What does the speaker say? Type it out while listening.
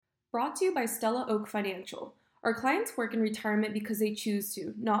Brought to you by Stella Oak Financial. Our clients work in retirement because they choose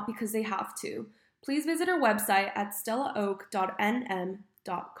to, not because they have to. Please visit our website at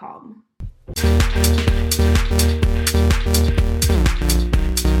stellaoak.nm.com.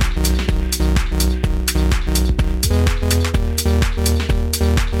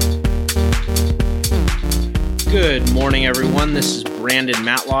 Good morning, everyone. This is Brandon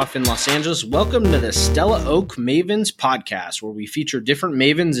Matloff in Los Angeles. Welcome to the Stella Oak Mavens podcast, where we feature different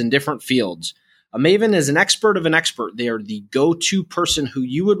mavens in different fields. A maven is an expert of an expert. They are the go-to person who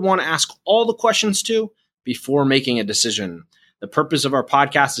you would want to ask all the questions to before making a decision. The purpose of our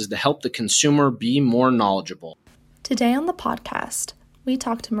podcast is to help the consumer be more knowledgeable. Today on the podcast, we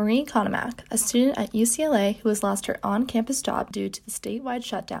talk to Marie Conemac, a student at UCLA who has lost her on-campus job due to the statewide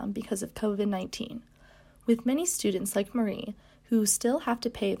shutdown because of COVID-19. With many students like Marie, who still have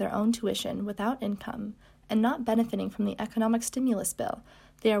to pay their own tuition without income and not benefiting from the economic stimulus bill,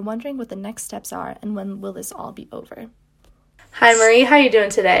 they are wondering what the next steps are and when will this all be over. Hi Marie, how are you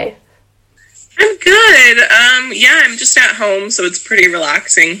doing today? I'm good. I'm just at home, so it's pretty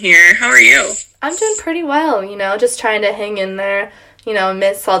relaxing here. How are you? I'm doing pretty well, just trying to hang in there,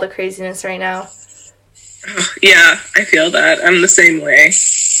 amidst all the craziness right now. Oh, yeah, I feel that. I'm the same way.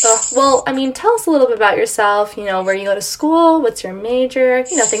 Tell us a little bit about yourself, where you go to school, what's your major,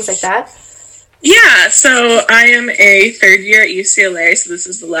 things like that. Yeah, so I am a third year at UCLA, so this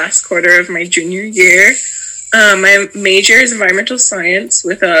is the last quarter of my junior year. My major is environmental science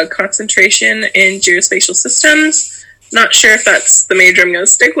with a concentration in geospatial systems. Not sure if that's the major I'm going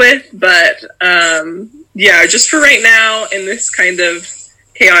to stick with, but just for right now, in this kind of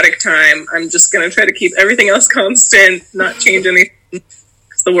chaotic time, I'm just going to try to keep everything else constant, not change anything,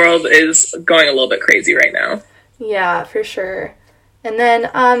 because the world is going a little bit crazy right now. Yeah, for sure. And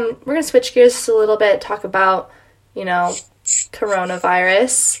then we're going to switch gears a little bit, talk about,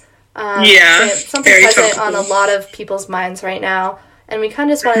 coronavirus. Something present on a lot of people's minds right now. And we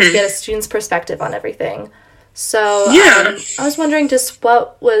kind of just wanted to get a student's perspective on everything. So I was wondering just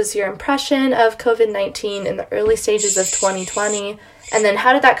what was your impression of COVID-19 in the early stages of 2020? And then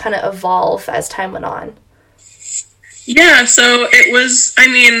how did that kind of evolve as time went on? Yeah, so it was,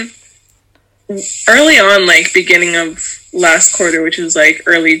 early on, beginning of last quarter, which was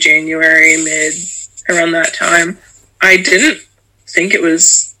early January, around that time, I didn't think it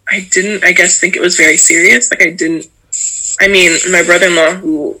was very serious. My brother-in-law,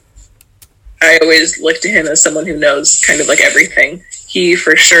 who I always look to him as someone who knows kind of everything, he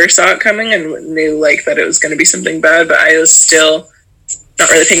for sure saw it coming and knew that it was going to be something bad, but I was still not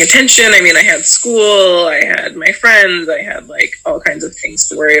really paying attention. I had school, I had my friends, I had all kinds of things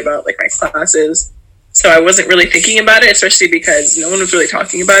to worry about, my classes. So I wasn't really thinking about it, especially because no one was really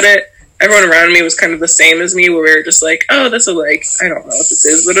talking about it. Everyone around me was kind of the same as me, where we were just oh, this will I don't know what this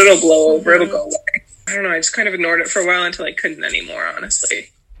is, but it'll blow over, it'll go away. I don't know, I just kind of ignored it for a while until I couldn't anymore, honestly.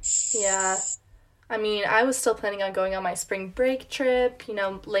 Yeah. I was still planning on going on my spring break trip,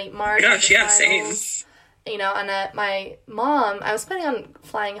 late March. Oh my gosh, yeah, same. And my mom, I was planning on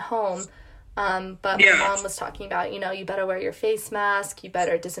flying home, but my mom was talking about, you better wear your face mask, you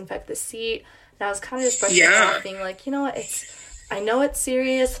better disinfect the seat. And I was kind of just brushing it off, being what, I know it's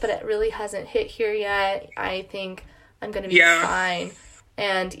serious, but it really hasn't hit here yet. I think I'm going to be fine.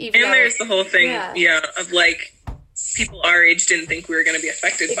 And there's the whole thing, of people our age didn't think we were going to be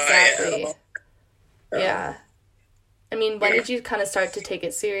affected by it. Yeah. When did you kind of start to take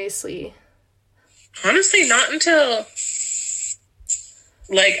it seriously? Honestly, not until,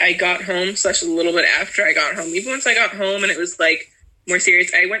 I got home, / a little bit after I got home. Even once I got home and it was, more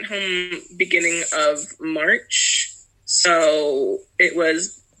serious, I went home beginning of March. So it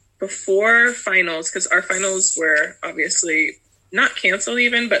was before finals, because our finals were obviously not canceled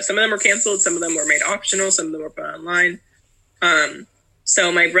even, but some of them were canceled, some of them were made optional, some of them were put online.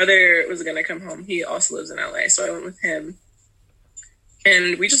 So my brother was going to come home. He also lives in LA, so I went with him.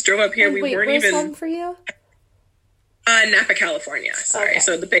 And we just drove up here. Where's home for you? Napa, California. Sorry. Okay.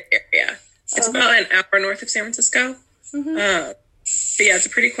 So the Bay Area. It's about an hour north of San Francisco. Mm-hmm. But yeah, it's a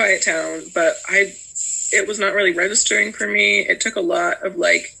pretty quiet town. But it was not really registering for me. It took a lot of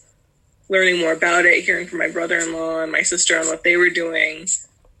learning more about it, hearing from my brother-in-law and my sister on what they were doing.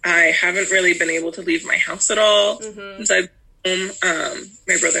 I haven't really been able to leave my house at all since I've been home.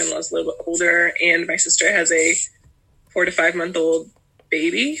 My brother-in-law is a little bit older, and my sister has a 4 to 5 month old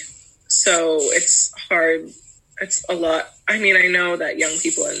baby, so it's hard. It's a lot. I know that young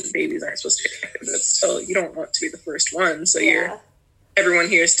people and babies aren't supposed to be affected, but still, you don't want to be the first one. So everyone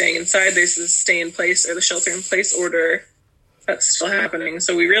here is staying inside. There's the stay in place or the shelter in place order that's still happening.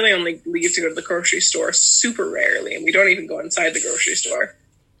 So we really only leave to go to the grocery store super rarely, and we don't even go inside the grocery store.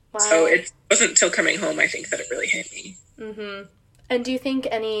 Wow. So it wasn't until coming home, I think, that it really hit me. Mm-hmm. And do you think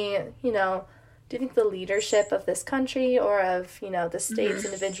do you think the leadership of this country or of, the states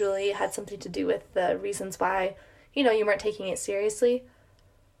individually had something to do with the reasons why, you weren't taking it seriously?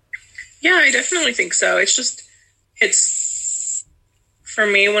 Yeah, I definitely think so. For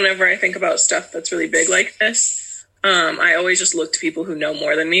me, whenever I think about stuff that's really big like this, I always just look to people who know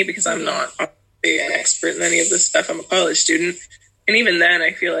more than me because I'm not obviously an expert in any of this stuff. I'm a college student. And even then,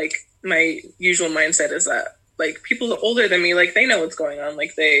 I feel like my usual mindset is that, like, people older than me, like, they know what's going on.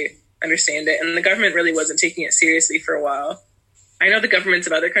 Like, they understand it. And the government really wasn't taking it seriously for a while. I know the governments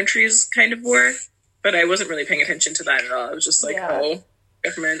of other countries kind of were, but I wasn't really paying attention to that at all. I was just like, oh,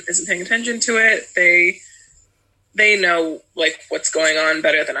 government isn't paying attention to it. They know, like, what's going on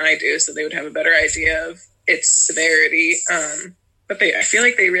better than I do, so they would have a better idea of its severity. But I feel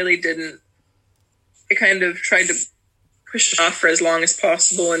like they really didn't. They kind of tried to push it off for as long as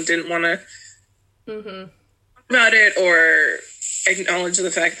possible and didn't want to talk about it or acknowledge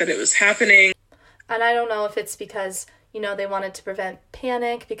the fact that it was happening. And I don't know if it's because, they wanted to prevent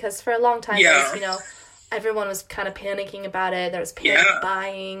panic, because for a long time, everyone was kind of panicking about it. There was panic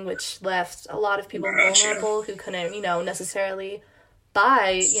buying, which left a lot of people vulnerable who couldn't, necessarily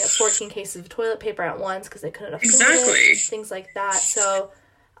buy, 14 cases of toilet paper at once because they couldn't afford it, things like that. So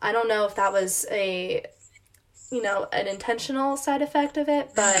I don't know if that was an intentional side effect of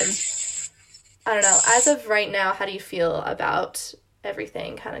it, but I don't know. As of right now, how do you feel about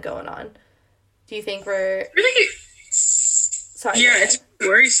everything kind of going on? Do you think we're... Really? Sorry. Yeah, it's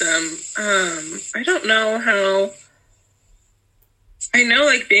worrisome. I don't know how... I know,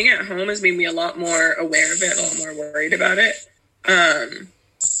 like, being at home has made me a lot more aware of it, a lot more worried about it.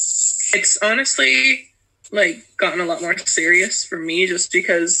 It's honestly, like, gotten a lot more serious for me just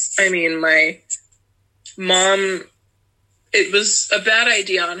because, my mom, it was a bad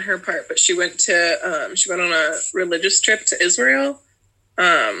idea on her part, but she went on a religious trip to Israel.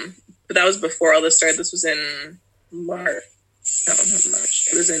 But that was before all this started. This was in March. No, not March.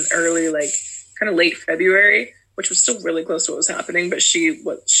 It was in early, like, kind of late February, which was still really close to what was happening. But she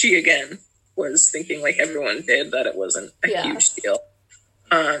again was thinking, like everyone did, that it wasn't a huge deal.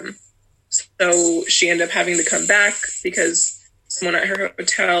 So she ended up having to come back because someone at her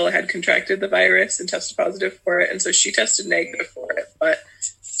hotel had contracted the virus and tested positive for it. And so she tested negative for it, but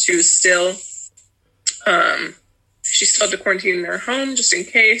she was still, she still had to quarantine in her home just in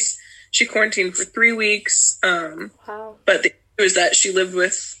case. She quarantined for 3 weeks. Wow. But the issue was that she lived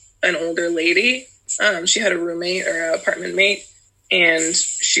with an older lady. She had a roommate or an apartment mate, and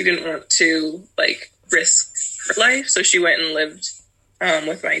she didn't want to, like, risk her life. So she went and lived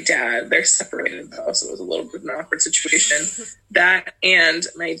with my dad. They're separated though, so it was a little bit of an awkward situation. That, and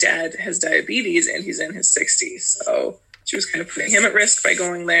my dad has diabetes and he's in his 60s, so she was kind of putting him at risk by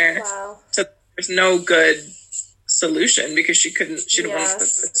going there. Wow. So there's no good solution because she didn't want to put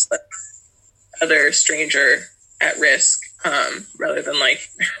this other stranger at risk, rather than, like,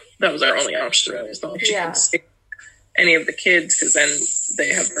 that was our only option really. It's not like she could see any of the kids because then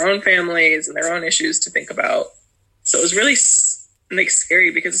they have their own families and their own issues to think about. So it was really like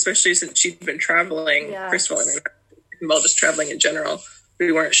scary because especially since she'd been traveling, first of all, just traveling in general,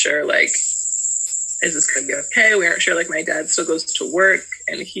 we weren't sure, like, is this going to be okay? We aren't sure, like, my dad still goes to work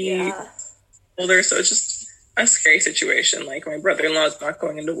and he older, so it's just a scary situation. Like, my brother-in-law is not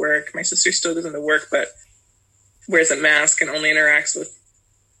going into work. My sister still goes into work, but wears a mask and only interacts with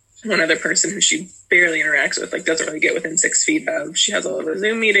one other person who she barely interacts with, like, doesn't really get within 6 feet of. She has all of her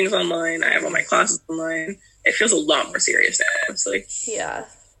Zoom meetings online. I have all my classes online. It feels a lot more serious now, honestly. Yeah.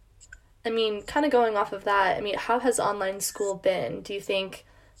 I mean, kind of going off of that, I mean, how has online school been? Do you think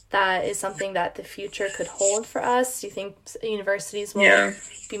that is something that the future could hold for us? Do you think universities will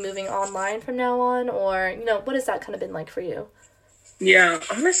be moving online from now on? Or, what has that kind of been like for you? Yeah,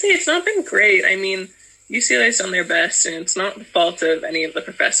 honestly, it's not been great. I mean, UCLA's done their best, and it's not the fault of any of the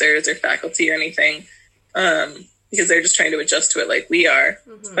professors or faculty or anything, because they're just trying to adjust to it like we are.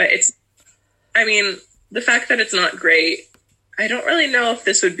 But the fact that it's not great, I don't really know if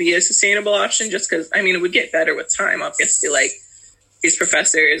this would be a sustainable option just because, it would get better with time. Obviously, like, these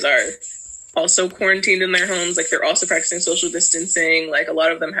professors are also quarantined in their homes. Like, they're also practicing social distancing. Like, a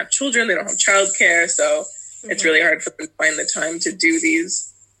lot of them have children. They don't have childcare. So it's really hard for them to find the time to do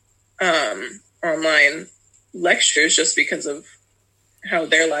these online lectures just because of how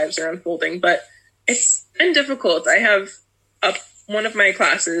their lives are unfolding. But it's been difficult. I have one of my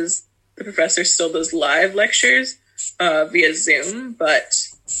classes, the professor still does live lectures via Zoom, but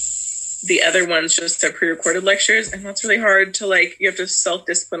the other ones just are pre-recorded lectures, and that's really hard to, like, you have to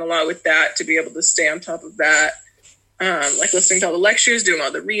self-discipline a lot with that to be able to stay on top of that. like listening to all the lectures, doing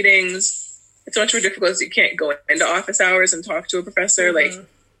all the readings. It's much more difficult because you can't go into office hours and talk to a professor, like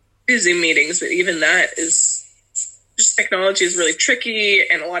do Zoom meetings, but even that is just technology is really tricky,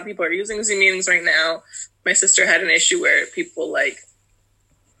 and a lot of people are using Zoom meetings right now. My sister had an issue where people like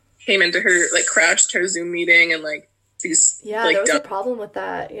came into her, like crashed her Zoom meeting, and like these like, there was a problem with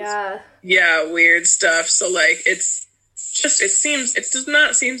that. Weird stuff. So like it does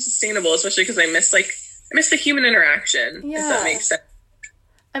not seem sustainable, especially because I miss the human interaction. If that makes sense.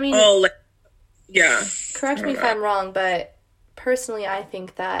 I mean, correct me if I'm wrong, but personally, I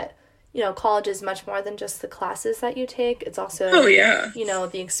think that, college is much more than just the classes that you take. It's also,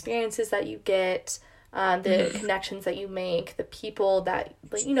 the experiences that you get, the connections that you make, the people that,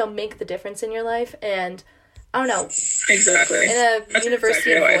 make the difference in your life. And I don't know. Exactly. In a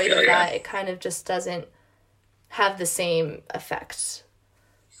university void of that, it kind of just doesn't have the same effect.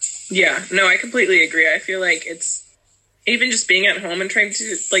 Yeah, no, I completely agree. I feel like it's even just being at home and trying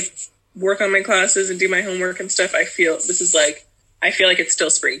to like work on my classes and do my homework and stuff. I feel like it's still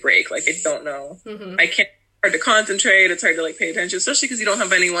spring break. Like I don't know. It's hard to concentrate. It's hard to like pay attention, especially because you don't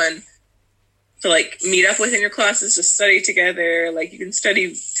have anyone to like meet up with in your classes to study together. Like you can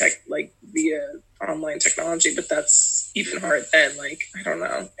study via online technology, but that's even hard then. Like, I don't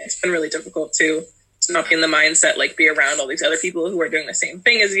know. It's been really difficult to not be in the mindset, like be around all these other people who are doing the same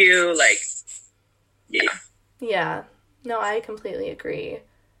thing as you. Like, yeah. No, I completely agree.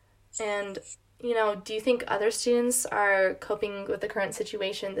 And, do you think other students are coping with the current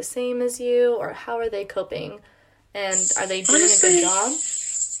situation the same as you, or how are they coping? And are they doing a good job?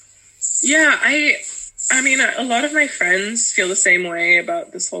 Yeah, I mean, a lot of my friends feel the same way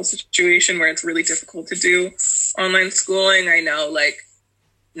about this whole situation where it's really difficult to do online schooling. I know, like,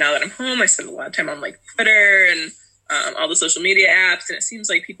 now that I'm home, I spend a lot of time on, like, Twitter and all the social media apps, and it seems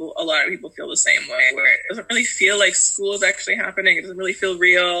like a lot of people feel the same way, where it doesn't really feel like school is actually happening. It doesn't really feel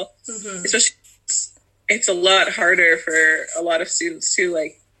real, especially it's a lot harder for a lot of students, too.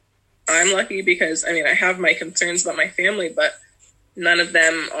 Like, I'm lucky because, I mean, I have my concerns about my family, but none of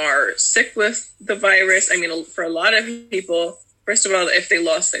them are sick with the virus. I mean, for a lot of people, first of all, if they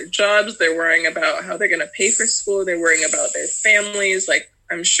lost their jobs, they're worrying about how they're going to pay for school. They're worrying about their families. Like,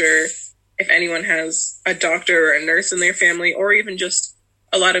 I'm sure if anyone has a doctor or a nurse in their family, or even just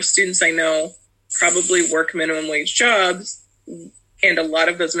a lot of students I know probably work minimum wage jobs, and a lot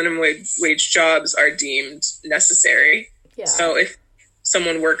of those minimum wage jobs are deemed necessary. Yeah. So if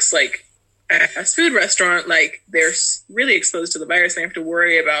someone works like at a fast food restaurant, like they're really exposed to the virus, they have to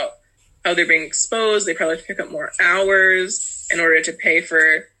worry about how they're being exposed. They probably have to pick up more hours in order to pay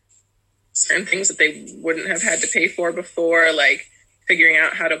for certain things that they wouldn't have had to pay for before, like figuring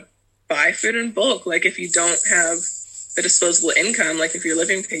out how to buy food in bulk. Like if you don't have the disposable income, like if you're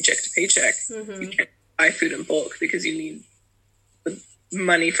living paycheck to paycheck, you can't buy food in bulk because you need the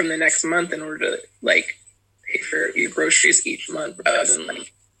money from the next month in order to like pay for your groceries each month, rather than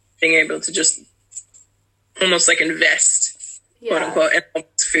like being able to just almost like invest, quote unquote, in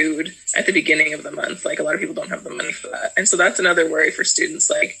food at the beginning of the month. Like a lot of people don't have the money for that. And so that's another worry for students.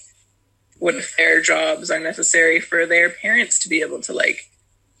 Like, what if their jobs are necessary for their parents to be able to like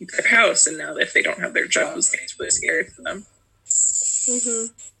keep their house? And now if they don't have their jobs, it's really scary for them.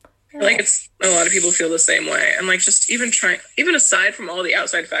 Like it's a lot of people feel the same way. And like just even aside from all the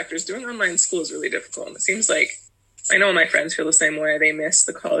outside factors, doing online school is really difficult. And it seems like I know my friends feel the same way. They miss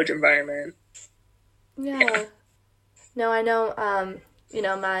the college environment. Yeah. No, I know,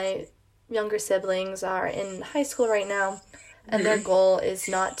 my younger siblings are in high school right now, and their goal is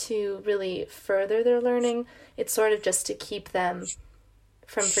not to really further their learning. It's sort of just to keep them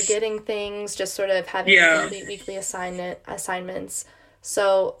from forgetting things, just sort of having complete weekly assignments.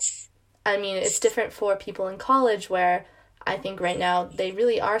 So, I mean, it's different for people in college where I think right now they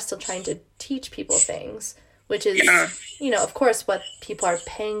really are still trying to teach people things, which is, of course, what people are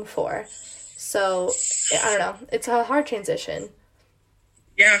paying for. So, I don't know. It's a hard transition.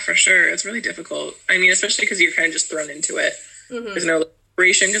 Yeah, for sure. It's really difficult. I mean, especially because you're kind of just thrown into it. There's no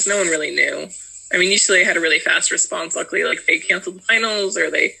preparation because no one really knew. I mean, UCLA had a really fast response. Luckily, like they canceled the finals or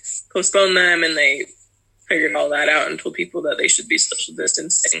they postponed them, and they figured all that out and told people that they should be social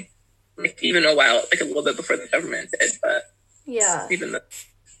distancing. Like even a little bit before the government did. But even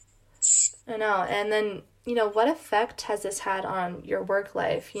I know. And then, what effect has this had on your work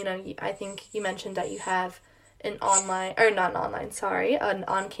life? I think you mentioned that you have an on-campus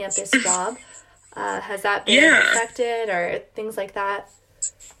job. Has that been affected or things like that?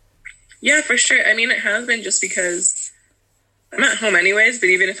 Yeah, for sure. I mean, it has been just because I'm at home anyways, but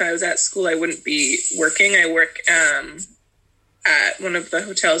even if I was at school, I wouldn't be working. I work at one of the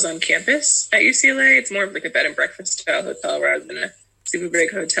hotels on campus at UCLA. It's more of like a bed and breakfast style hotel rather than a super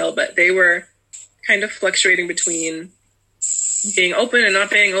big hotel, but they were kind of fluctuating between being open and not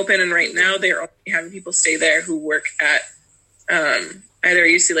being open. And right now they're only having people stay there who work at either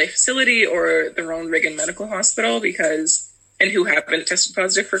a UCLA facility or the Ronald Reagan Medical Hospital and who haven't tested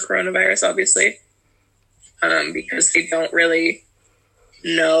positive for coronavirus, obviously, because they don't really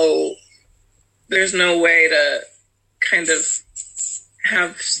know. There's no way to kind of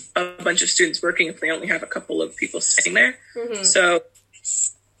have a bunch of students working if they only have a couple of people staying there. Mm-hmm. So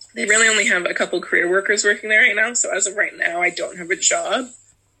they really only have a couple career workers working there right now. So as of right now, I don't have a job.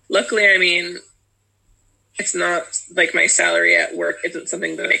 Luckily, I mean, it's not like my salary at work isn't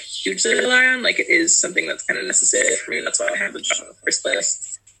something that I hugely rely on. Like, it is something that's kind of necessary for me. That's why I have the job in the first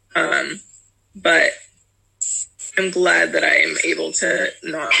place. But I'm glad that I am able to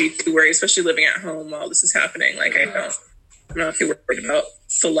not be too worried, especially living at home while this is happening. Like, I'm not too worried about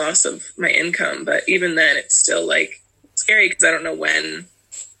the loss of my income. But even then, it's still like scary because I don't know when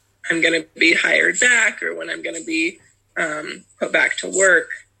I'm going to be hired back or when I'm going to be put back to work.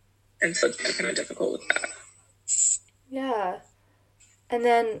 And so it's been kind of difficult with that. Yeah. And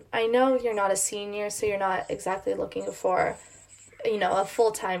then I know you're not a senior, so you're not exactly looking for, a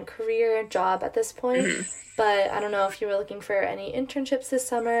full-time career job at this point. Mm-hmm. But I don't know if you were looking for any internships this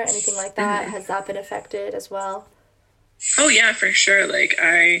summer, anything like that. Mm-hmm. Has that been affected as well? Oh, yeah, for sure. Like,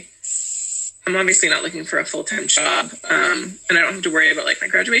 I'm obviously not looking for a full-time job, and I don't have to worry about, like, my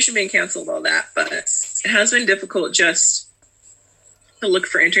graduation being canceled, all that. But it has been difficult just to look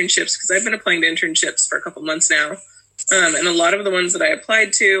for internships because I've been applying to internships for a couple months now. And a lot of the ones that I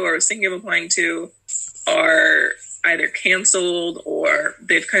applied to or was thinking of applying to are either canceled or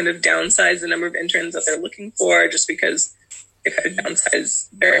they've kind of downsized the number of interns that they're looking for just because they've had to downsize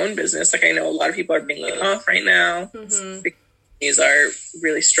their own business. Like, I know a lot of people are being laid off right now. Mm-hmm. Companies are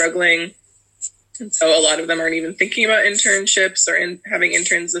really struggling. And so a lot of them aren't even thinking about internships or having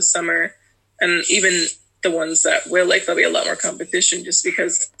interns this summer. And even the ones that will, like, there'll be a lot more competition just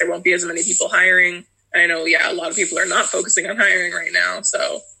because there won't be as many people hiring. I know, a lot of people are not focusing on hiring right now.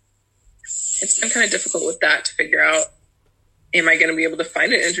 So it's been kind of difficult with that to figure out, am I going to be able to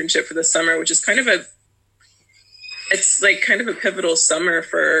find an internship for this summer, which is kind of a pivotal summer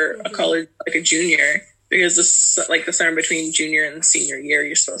for a college, like a junior, because the summer between junior and senior year,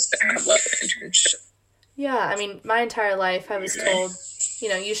 you're supposed to have an internship. Yeah. I mean, my entire life I was told,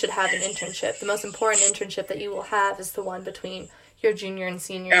 you should have an internship. The most important internship that you will have is the one between your junior and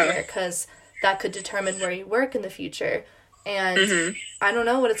senior year, because that could determine where you work in the future. And I don't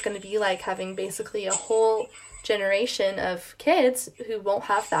know what it's going to be like having basically a whole generation of kids who won't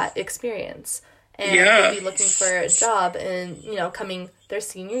have that experience. And will be looking for a job and, coming their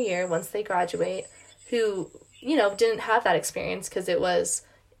senior year once they graduate, who, didn't have that experience because it was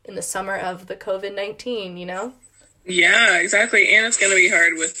in the summer of the COVID-19, Yeah, exactly. And it's going to be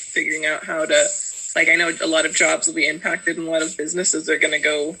hard with figuring out how to, like, I know a lot of jobs will be impacted and a lot of businesses are going to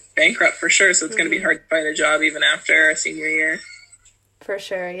go bankrupt for sure. So it's going to be hard to find a job even after a senior year. For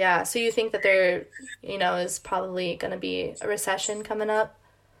sure, yeah. So you think that there, is probably going to be a recession coming up?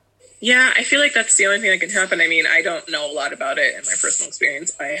 Yeah, I feel like that's the only thing that can happen. I mean, I don't know a lot about it in my personal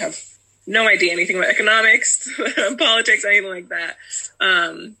experience. I have no idea anything about economics, politics, anything like that.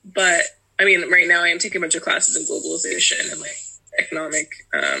 But I mean, right now I am taking a bunch of classes in globalization and like economic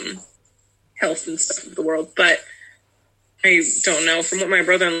health and stuff of the world. But I don't know. From what my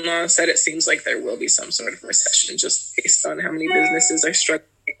brother-in-law said, it seems like there will be some sort of recession just based on how many businesses are struggling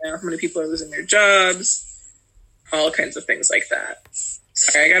now, how many people are losing their jobs, all kinds of things like that.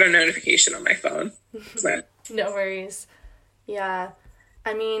 Sorry, I got a notification on my phone. No worries. Yeah.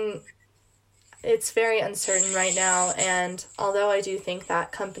 I mean, it's very uncertain right now, and although I do think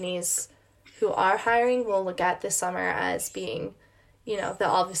that companies who are hiring will look at this summer as being, they'll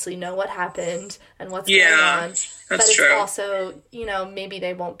obviously know what happened and what's going on. But it's true. Also, maybe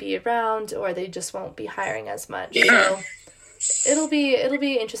they won't be around or they just won't be hiring as much. Yeah. So it'll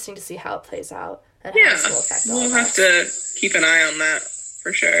be interesting to see how it plays out and how this will affect all of us. We'll have to keep an eye on that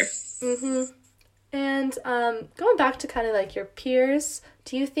for sure. Mm-hmm. And going back to kind of like your peers,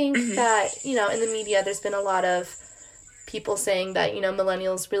 do you think that, in the media there's been a lot of people saying that,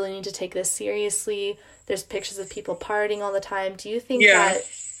 millennials really need to take this seriously? There's pictures of people partying all the time. Do you think that,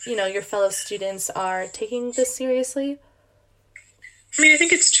 your fellow students are taking this seriously? I mean, I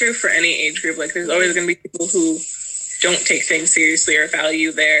think it's true for any age group. Like, there's always going to be people who don't take things seriously or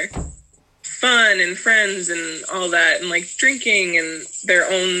value their fun and friends and all that, and like drinking and their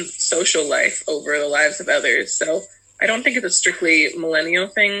own social life over the lives of others. So I don't think it's a strictly millennial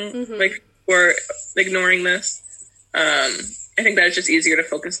thing. Like, we're ignoring this. I I think that it's just easier to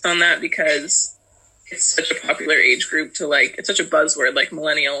focus on that because it's such a popular age group to like, it's such a buzzword, like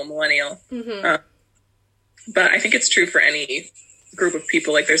millennial. But I think it's true for any group of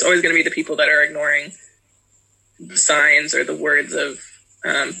people. Like there's always going to be the people that are ignoring the signs or the words of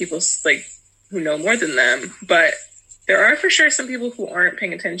people like who know more than them. But there are for sure some people who aren't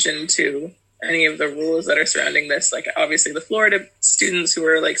paying attention to any of the rules that are surrounding this. Like obviously the Florida students who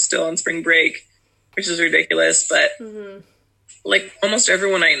are like still on spring break, which is ridiculous. But like almost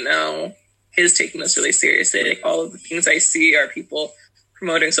everyone I know is taking this really seriously. Like all of the things I see are people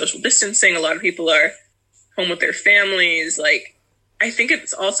promoting social distancing. A lot of people are home with their families. Like I think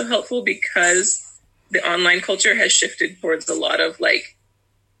it's also helpful because the online culture has shifted towards a lot of like,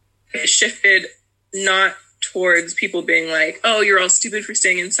 it shifted not towards people being like, oh, you're all stupid for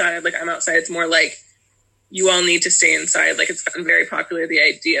staying inside. Like I'm outside. It's more like you all need to stay inside. Like it's gotten very popular, the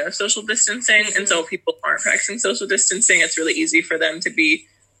idea of social distancing. And so if people aren't practicing social distancing, it's really easy for them to be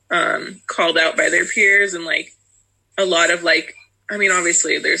called out by their peers. And like a lot of like, I mean,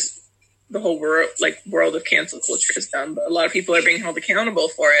 obviously there's the whole world of cancel culture is done, but a lot of people are being held accountable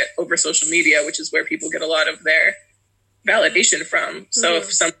for it over social media, which is where people get a lot of their validation from. So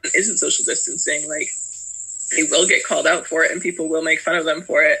if someone isn't social distancing, like they will get called out for it and people will make fun of them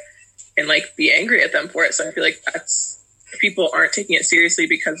for it and like be angry at them for it. So I feel like that's, if people aren't taking it seriously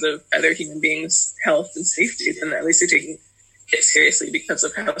because of other human beings' health and safety, then at least they're taking it seriously because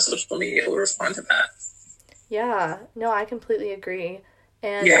of how social media will respond to that. Yeah, no, I completely agree.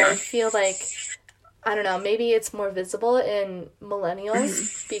 And I feel like, I don't know, maybe it's more visible in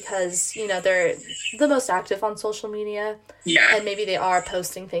millennials because, you know, they're the most active on social media. Yeah. And maybe they are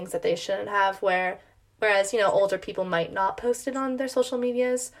posting things that they shouldn't have, whereas, you know, older people might not post it on their social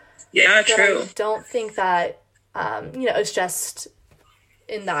medias. Yeah, but true. I don't think that, you know, it's just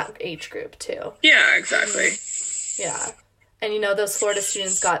in that age group, too. Yeah, exactly. Yeah. And, you know, those Florida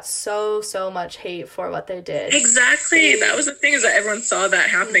students got so much hate for what they did. Exactly. That was the thing, is that everyone saw that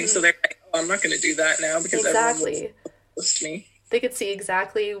happening. So they're like, oh, I'm not going to do that now because everyone was to me. They could see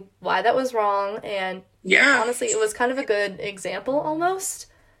exactly why that was wrong. And honestly, it was kind of a good example almost.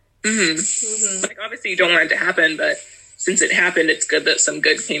 Like, obviously, you don't want it to happen. But since it happened, it's good that some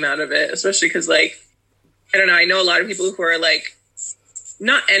good came out of it, especially because, like, I don't know. I know a lot of people who are like,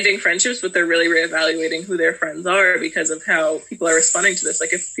 not ending friendships, but they're really reevaluating who their friends are because of how people are responding to this.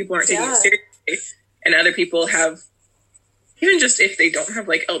 Like if people aren't taking it seriously and other people have, even just if they don't have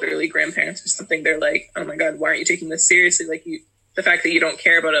like elderly grandparents or something, they're like, oh my God, why aren't you taking this seriously? Like the fact that you don't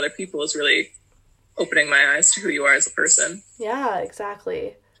care about other people is really opening my eyes to who you are as a person. Yeah,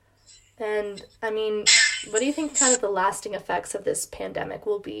 exactly. And I mean, what do you think kind of the lasting effects of this pandemic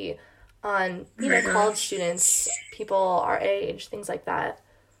will be on, you know, college students, people our age, things like that?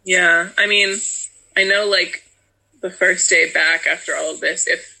 Yeah, I mean, I know, like, the first day back after all of this,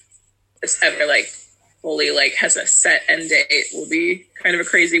 if it's ever, like, fully, like, has a set end date, will be kind of a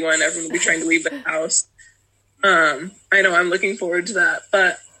crazy one. Everyone will be trying to leave the house. I know I'm looking forward to that,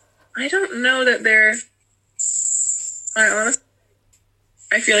 but I don't know that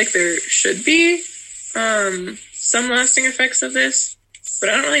I feel like there should be some lasting effects of this. But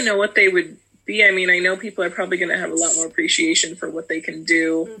I don't really know what they would be. I mean, I know people are probably going to have a lot more appreciation for what they can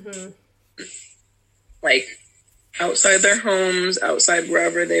do, like outside their homes, outside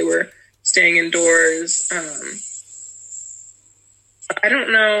wherever they were staying indoors. I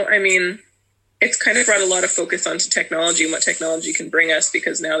don't know. I mean, it's kind of brought a lot of focus onto technology and what technology can bring us,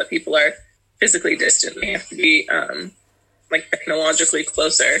 because now that people are physically distant, they have to be like technologically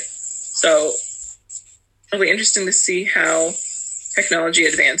closer. So it'll be interesting to see how technology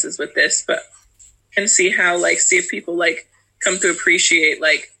advances with this, and see if people like come to appreciate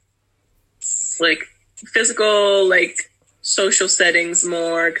like physical, like social settings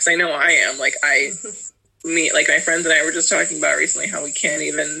more. Because I know I am, like my friends and I were just talking about recently how we can't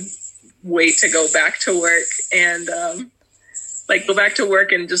even wait to go back to work and like go back to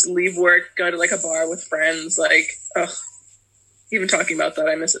work and just leave work, go to like a bar with friends. Like, even talking about that,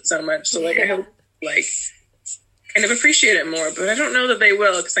 I miss it so much. So like I hope like kind of appreciate it more, but I don't know that they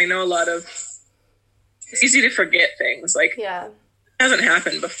will, because I know it's easy to forget things. Like, it hasn't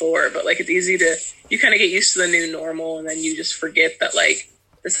happened before, but like it's easy to, you kind of get used to the new normal, and then you just forget that like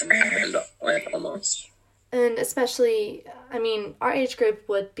this never happened, like almost. And especially, I mean, our age group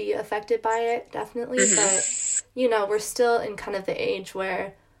would be affected by it, definitely, but you know, we're still in kind of the age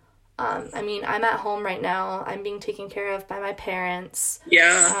where, I mean, I'm at home right now. I'm being taken care of by my parents.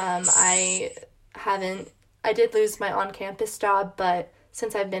 Yeah. I did lose my on-campus job, but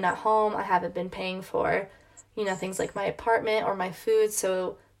since I've been at home, I haven't been paying for, you know, things like my apartment or my food,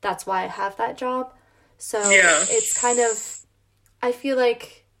 so that's why I have that job. So it's kind of, I feel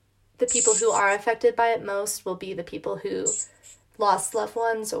like the people who are affected by it most will be the people who lost loved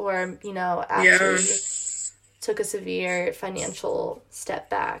ones or, actually took a severe financial step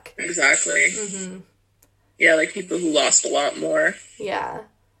back. Exactly. Mm-hmm. Yeah, like people who lost a lot more. Yeah.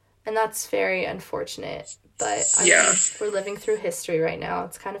 And that's very unfortunate. But I mean, we're living through history right now.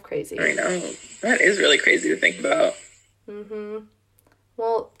 It's kind of crazy. I know. That is really crazy to think about. Mm-hmm.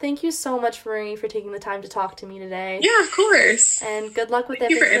 Well, thank you so much, Marie, for taking the time to talk to me today. Yeah, of course. And good luck with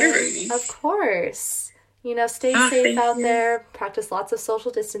Thank everything. You for interviewing me. Of course. Stay safe out there. Practice lots of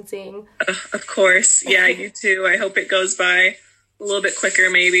social distancing. Of course. Yeah, you too. I hope it goes by a little bit quicker,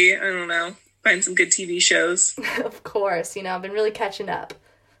 maybe. I don't know. Find some good TV shows. Of course. I've been really catching up.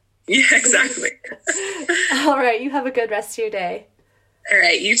 Yeah, exactly. All right. You have a good rest of your day. All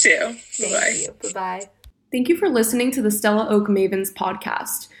right. You too. Thank you. Bye-bye. Thank you for listening to the Stella Oak Mavens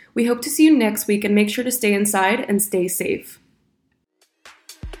podcast. We hope to see you next week and make sure to stay inside and stay safe.